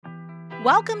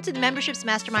Welcome to the Memberships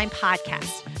Mastermind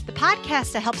podcast, the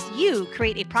podcast that helps you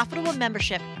create a profitable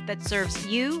membership that serves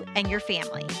you and your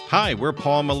family. Hi, we're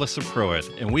Paul and Melissa Pruitt,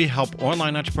 and we help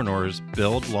online entrepreneurs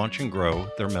build, launch, and grow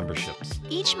their memberships.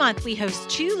 Each month, we host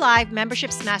 2 live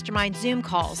Memberships Mastermind Zoom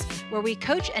calls where we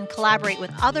coach and collaborate with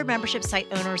other membership site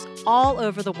owners all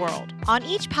over the world. On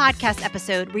each podcast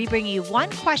episode, we bring you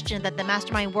one question that the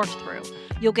mastermind worked through.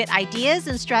 You'll get ideas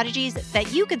and strategies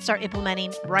that you can start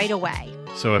implementing right away.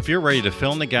 So if you're ready to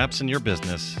fill in the gaps in your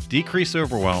business, decrease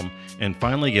overwhelm, and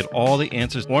finally get all the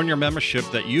answers on your membership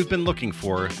that you've been looking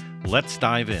for, let's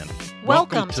dive in.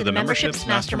 Welcome to the Memberships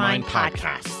Mastermind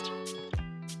podcast.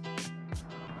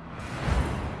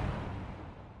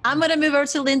 I'm going to move over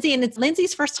to Lindsay, and it's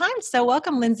Lindsay's first time. So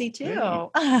welcome, Lindsay, too.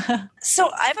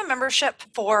 So I have a membership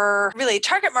for really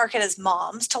target market is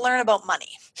moms to learn about money.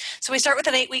 So we start with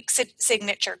an 8-week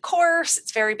signature course.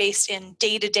 It's very based in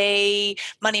day-to-day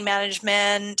money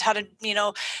management, how to,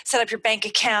 set up your bank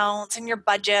accounts and your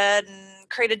budget and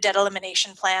create a debt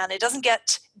elimination plan. It doesn't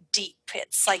get deep.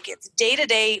 It's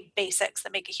day-to-day basics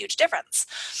that make a huge difference.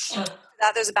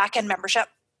 There's a back-end membership.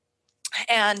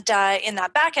 And in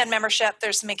that back-end membership,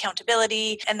 there's some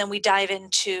accountability. And then we dive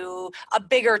into a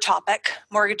bigger topic,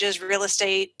 mortgages, real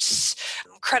estate,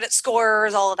 credit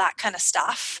scores, all of that kind of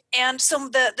stuff. And so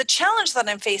the challenge that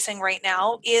I'm facing right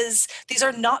now is these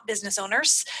are not business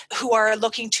owners who are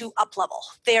looking to up-level.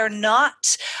 They are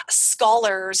not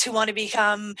scholars who want to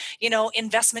become,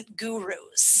 investment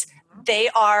gurus. They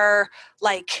are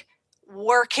like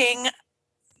working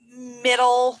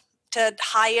middle to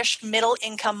high-ish middle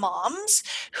income moms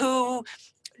who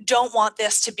don't want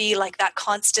this to be like that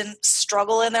constant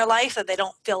struggle in their life that they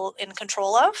don't feel in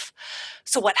control of.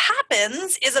 So what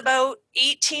happens is about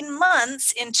 18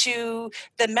 months into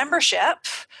the membership,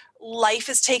 life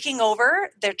is taking over.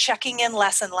 They're checking in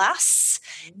less and less.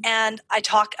 And I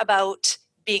talk about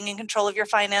being in control of your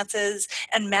finances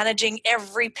and managing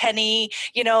every penny,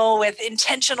 with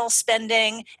intentional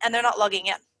spending, and they're not logging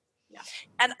in. Yeah.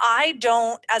 And I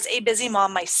don't, as a busy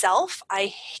mom myself,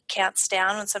 I can't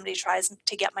stand when somebody tries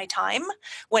to get my time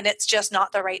when it's just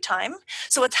not the right time.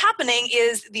 So what's happening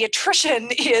is the attrition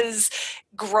is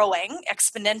growing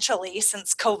exponentially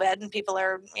since COVID and people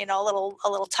are, a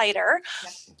little tighter.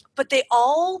 Yeah. But the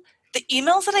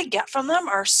emails that I get from them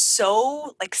are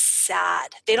so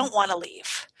sad. They don't want to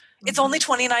leave. It's only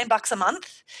 $29 a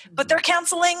month, but they're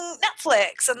canceling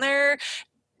Netflix and they're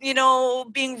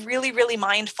being really, really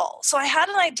mindful. So I had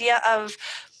an idea of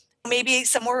maybe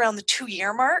somewhere around the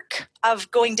 2-year mark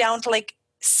of going down to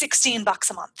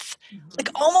 $16 a month,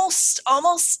 almost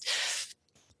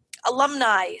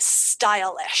alumni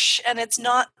stylish. And it's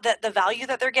not that the value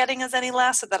that they're getting is any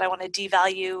less or that I want to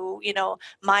devalue,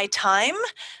 my time.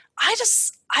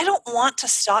 I don't want to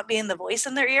stop being the voice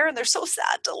in their ear, and they're so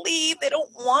sad to leave. They don't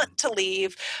want to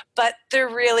leave, but they're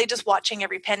really just watching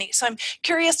every penny. So I'm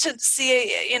curious to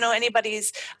see,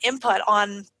 anybody's input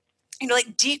on,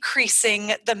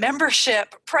 decreasing the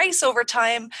membership price over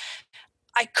time.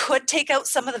 I could take out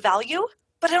some of the value,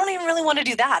 but I don't even really want to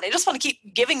do that. I just want to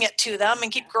keep giving it to them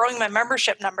and keep growing my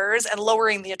membership numbers and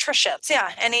lowering the attrition. So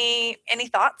yeah, any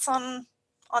thoughts on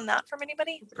that from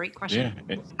anybody? Great question.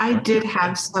 Yeah. I did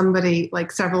have somebody,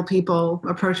 several people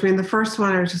approach me. And the first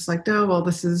one, I was just like, no, well,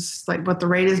 this is what the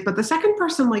rate is. But the second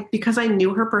person, because I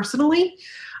knew her personally,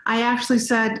 I actually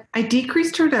said, I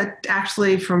decreased her to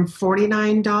actually from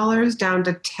 $49 down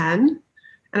to $10.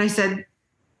 And I said,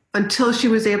 until she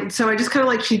was able, so I just kind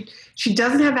of she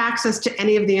doesn't have access to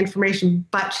any of the information,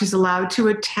 but she's allowed to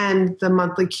attend the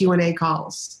monthly Q&A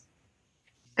calls.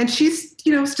 And she's,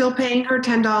 still paying her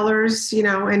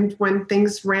 $10, and when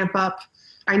things ramp up,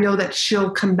 I know that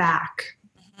she'll come back.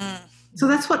 Mm-hmm. So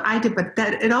that's what I did. But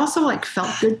that it also felt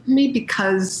good to me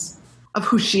because of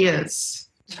who she is.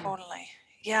 Totally.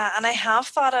 Yeah. And I have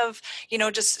thought of,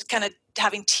 just kind of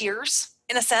having tiers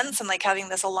in a sense and having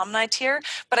this alumni tier,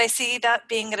 but I see that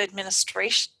being an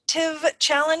administrative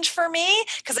challenge for me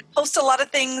because I post a lot of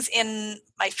things in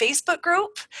my Facebook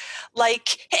group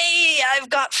hey, I've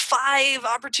got 5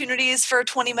 opportunities for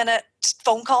 20-minute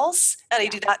phone calls, and I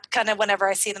do that kind of whenever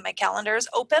I see that my calendar is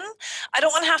open. I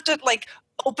don't want to have to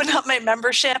open up my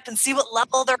membership and see what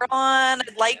level they're on.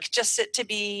 I'd like just it to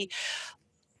be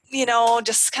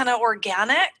just kind of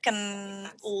organic and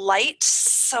light.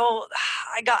 So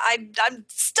I'm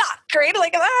stuck, right?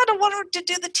 I don't want to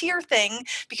do the tier thing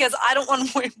because I don't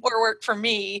want more work for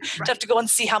me to have to go and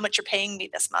see how much you're paying me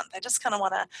this month. I just kind of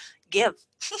want to give.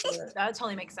 That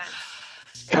totally makes sense.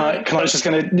 I was just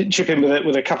going to chip in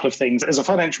with a couple of things. As a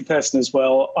financial person as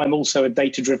well, I'm also a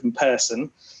data-driven person.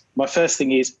 My first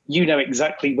thing is,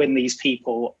 exactly when these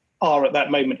people are at that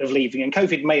moment of leaving. And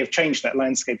COVID may have changed that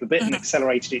landscape a bit and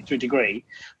accelerated it to a degree,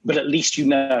 but at least you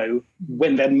know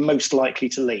when they're most likely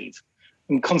to leave.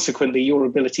 And consequently, your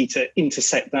ability to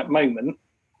intersect that moment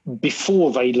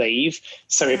before they leave.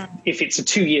 So if it's a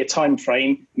 2-year time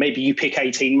frame, maybe you pick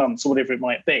 18 months or whatever it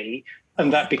might be,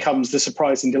 and that becomes the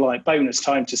surprise and delight bonus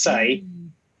time to say,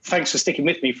 thanks for sticking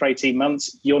with me for 18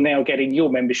 months. You're now getting your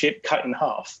membership cut in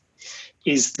half,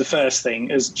 is the first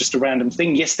thing, as just a random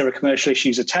thing. Yes, there are commercial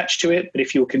issues attached to it, but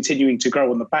if you're continuing to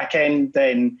grow on the back end,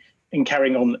 then and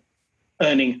carrying on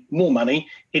earning more money,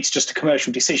 it's just a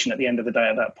commercial decision at the end of the day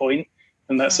at that point.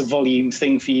 And that's a volume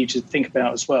thing for you to think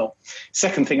about as well.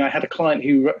 Second thing, I had a client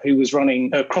who was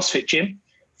running a CrossFit gym,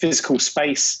 physical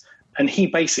space, and he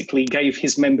basically gave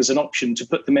his members an option to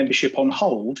put the membership on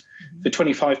hold for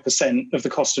 25% of the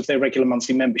cost of their regular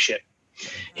monthly membership.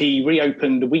 He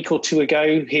reopened a week or two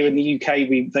ago here in the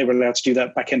UK. They were allowed to do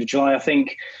that back end of July, I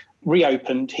think.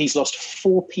 Reopened. He's lost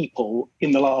 4 people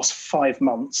in the last 5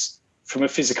 months from a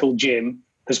physical gym,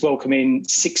 has welcomed in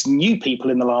 6 new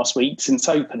people in the last week since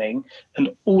opening.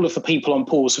 And all of the people on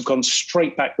pause have gone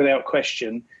straight back without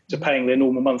question to paying their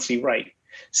normal monthly rate.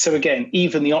 So again,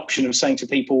 even the option of saying to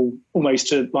people, almost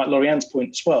to like Lorianne's point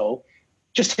as well,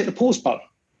 just hit the pause button.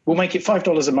 We'll make it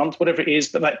 $5 a month, whatever it is,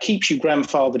 but that keeps you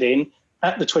grandfathered in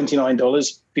at the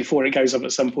 $29 before it goes up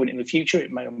at some point in the future.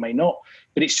 It may or may not,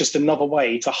 but it's just another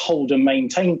way to hold and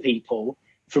maintain people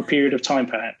for a period of time,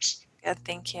 perhaps. Good,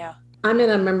 thank you. I'm in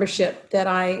a membership that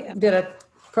I did a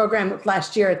program with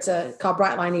last year. It's called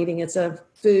Bright Line Eating. It's a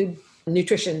food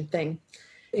nutrition thing.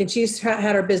 And she's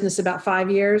had her business about 5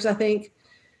 years, I think.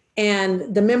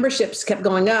 And the memberships kept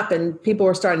going up and people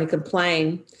were starting to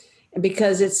complain.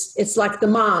 Because it's like the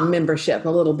mom membership a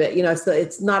little bit,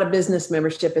 it's not a business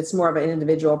membership. It's more of an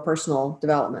individual personal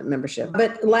development membership.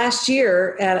 But last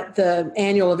year at the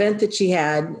annual event that she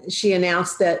had, she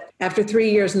announced that after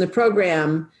 3 years in the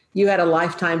program, you had a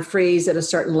lifetime freeze at a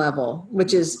certain level,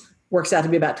 which works out to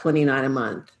be about $29 a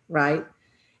month, right?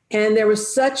 And there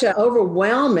was such an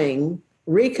overwhelming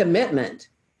recommitment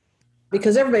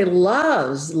because everybody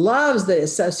loves the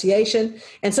association.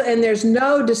 And there's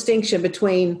no distinction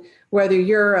between whether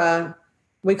you're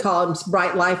we call them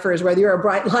bright lifers, whether you're a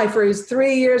bright lifer who's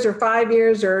 3 years or 5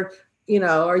 years or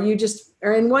you just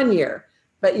are in 1 year,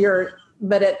 but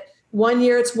at 1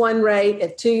 year it's one rate,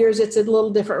 at 2 years it's a little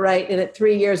different rate, and at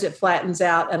 3 years it flattens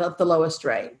out at the lowest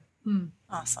rate.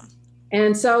 Awesome.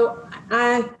 And so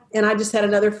I just had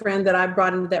another friend that I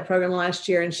brought into that program last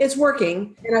year, and it's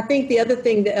working. And I think the other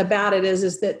thing about it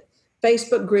is that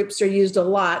Facebook groups are used a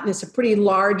lot, and it's a pretty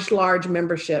large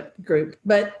membership group.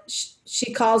 But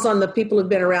she calls on the people who've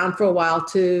been around for a while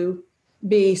to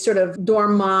be sort of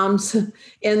dorm moms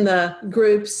in the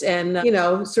groups and,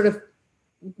 sort of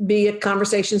be a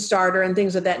conversation starter and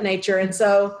things of that nature. And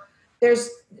so there's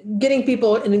getting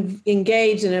people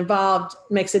engaged and involved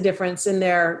makes a difference in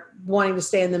their wanting to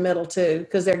stay in the middle too,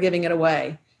 because they're giving it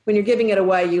away. When you're giving it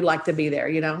away, you like to be there,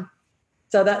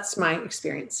 So that's my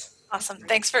experience. Awesome.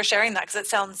 Thanks for sharing that, because it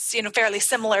sounds, fairly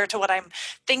similar to what I'm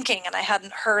thinking. And I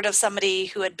hadn't heard of somebody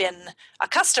who had been a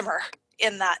customer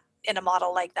in a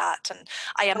model like that. And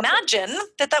I imagine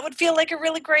that would feel like a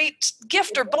really great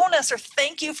gift or bonus or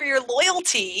thank you for your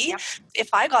loyalty. Yep.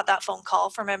 If I got that phone call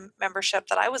from a membership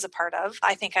that I was a part of,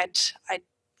 I think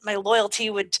my loyalty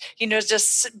would,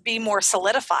 just be more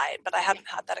solidified, but I hadn't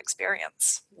had that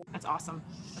experience. That's awesome.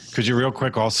 Could you real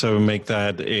quick also make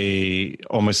that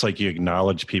almost like you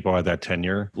acknowledge people at that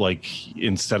tenure? Like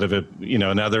instead of it, in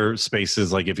other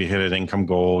spaces, like if you hit an income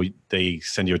goal, they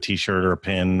send you a t-shirt or a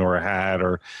pin or a hat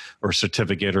or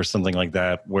certificate or something like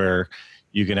that, where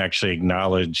you can actually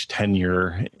acknowledge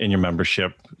tenure in your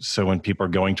membership. So when people are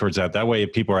going towards that way,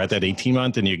 if people are at that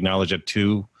 18-month and you acknowledge it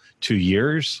 2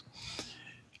 years,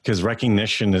 because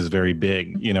recognition is very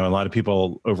big. A lot of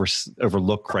people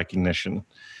overlook recognition.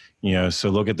 So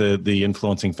look at the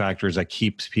influencing factors that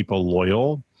keeps people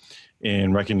loyal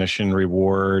in recognition,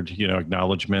 reward,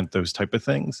 acknowledgement, those type of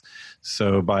things.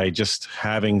 So by just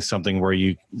having something where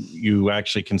you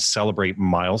actually can celebrate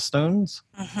milestones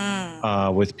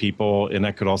with people, and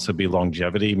that could also be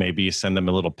longevity. Maybe you send them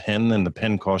a little pin, and the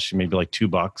pin costs you maybe like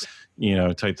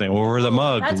 $2, type thing. Or the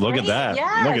mug. Look at that.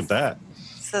 Yes. Look at that.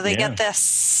 So they get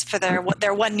this for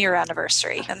their 1 year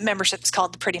anniversary, and the membership is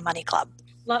called the Pretty Money Club.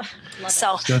 Love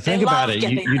so think about it.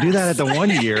 You do that at the 1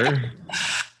 year.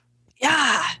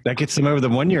 Yeah. That gets them over the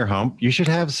 1 year hump. You should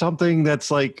have something that's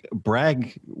like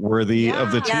brag worthy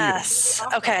of the 2 years. Yes.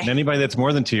 Okay. And anybody that's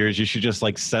more than 2 years, you should just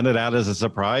like send it out as a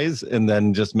surprise and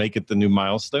then just make it the new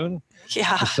milestone.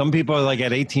 Yeah. Some people are like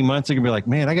at 18 months, they're gonna be like,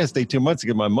 man, I gotta stay 2 months to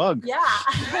get my mug. Yeah.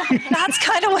 That's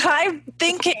kind of what I'm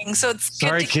thinking. So it's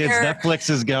Sorry, good to kids, hear. Netflix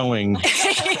is going.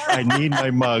 I need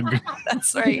my mug.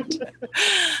 That's right.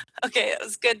 Okay, it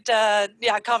was good.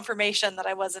 Confirmation that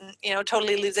I wasn't,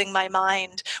 totally losing my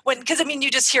mind. Because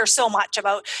you just hear so much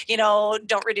about,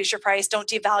 don't reduce your price, don't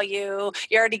devalue.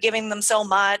 You're already giving them so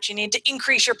much. You need to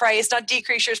increase your price, not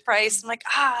decrease your price. I'm like,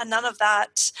 none of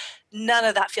that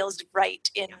feels right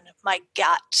in my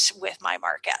gut with my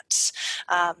market.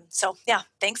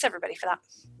 Thanks everybody for that.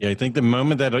 Yeah, I think the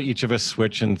moment that each of us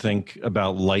switch and think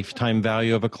about lifetime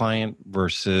value of a client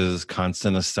versus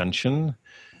constant ascension,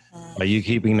 by you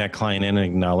keeping that client in and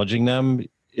acknowledging them,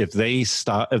 if they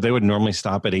would normally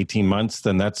stop at 18 months,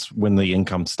 then that's when the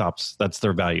income stops. That's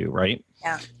their value, right?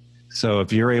 Yeah. So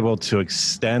if you're able to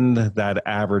extend that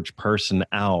average person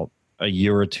out a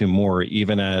year or two more,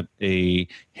 even at a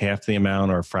half the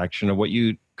amount or a fraction of what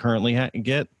you currently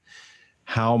get,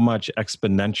 how much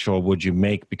exponential would you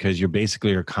make? Because you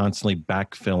basically are constantly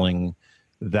backfilling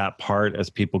that part as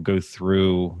people go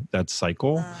through that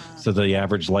cycle. So the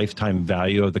average lifetime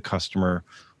value of the customer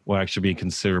will actually be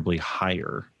considerably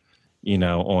higher,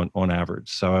 on average.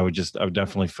 So I would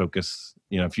definitely focus,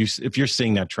 if you're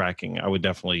seeing that tracking, I would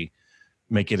definitely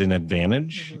make it an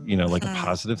advantage, like a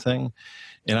positive thing.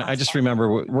 And I just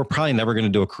remember we're probably never going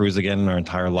to do a cruise again in our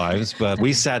entire lives, but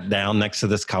we sat down next to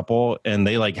this couple and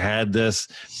they had this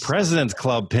President's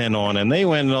Club pin on and they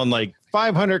went on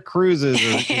 500 cruises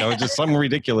or, just something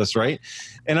ridiculous. Right.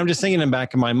 And I'm just thinking in the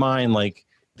back of my mind,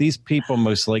 these people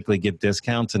most likely get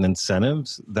discounts and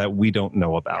incentives that we don't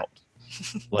know about.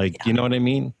 You know what I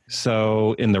mean?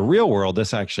 So in the real world,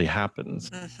 this actually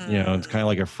happens. It's kind of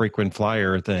like a frequent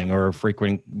flyer thing or a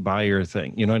frequent buyer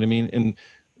thing. You know what I mean? And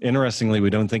interestingly, we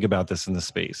don't think about this in the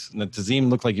space. Now, Tazim,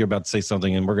 looked like you're about to say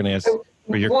something, and we're going to ask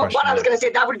for your question. What I was going to say,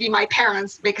 that would be my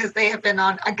parents, because they have been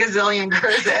on a gazillion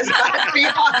cruises. But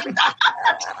beyond that,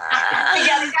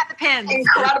 again, you got the pins.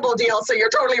 Incredible deal. So you're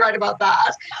totally right about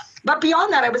that. But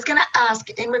beyond that, I was going to ask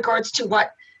in regards to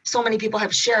what so many people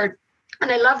have shared. And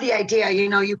I love the idea,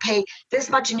 you pay this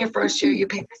much in your first year, you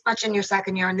pay this much in your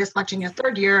second year, and this much in your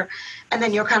third year, and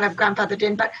then you're kind of grandfathered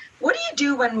in. But what do you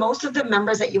do when most of the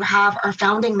members that you have are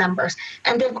founding members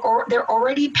and they're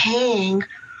already paying,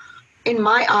 in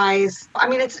my eyes,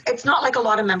 it's not like a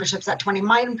lot of memberships at 20.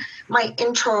 My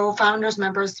intro founders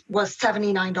members was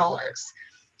 $79.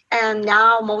 And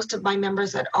now most of my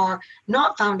members that are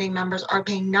not founding members are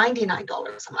paying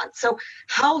 $99 a month. So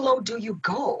how low do you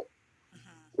go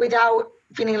without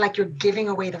feeling like you're giving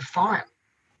away the farm?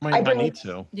 Might not need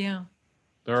to. Yeah.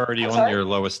 They're already on your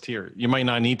lowest tier. You might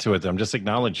not need to with them. Just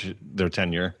acknowledge their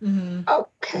tenure.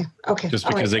 Okay. Just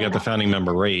because they got the founding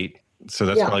member rate. So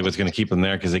that's probably what's going to keep them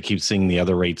there, because they keep seeing the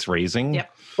other rates raising.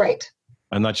 Yep. Right.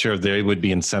 I'm not sure if they would be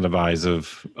incentivized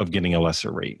of getting a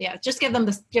lesser rate. Yeah. Just give them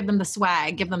the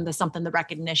swag, give them the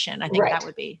recognition. I think that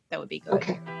would be good.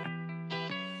 Okay.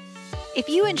 If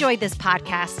you enjoyed this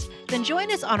podcast, then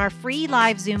join us on our free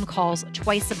live Zoom calls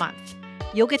twice a month.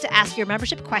 You'll get to ask your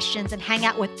membership questions and hang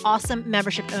out with awesome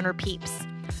membership owner peeps.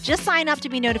 Just sign up to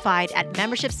be notified at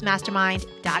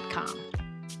membershipsmastermind.com.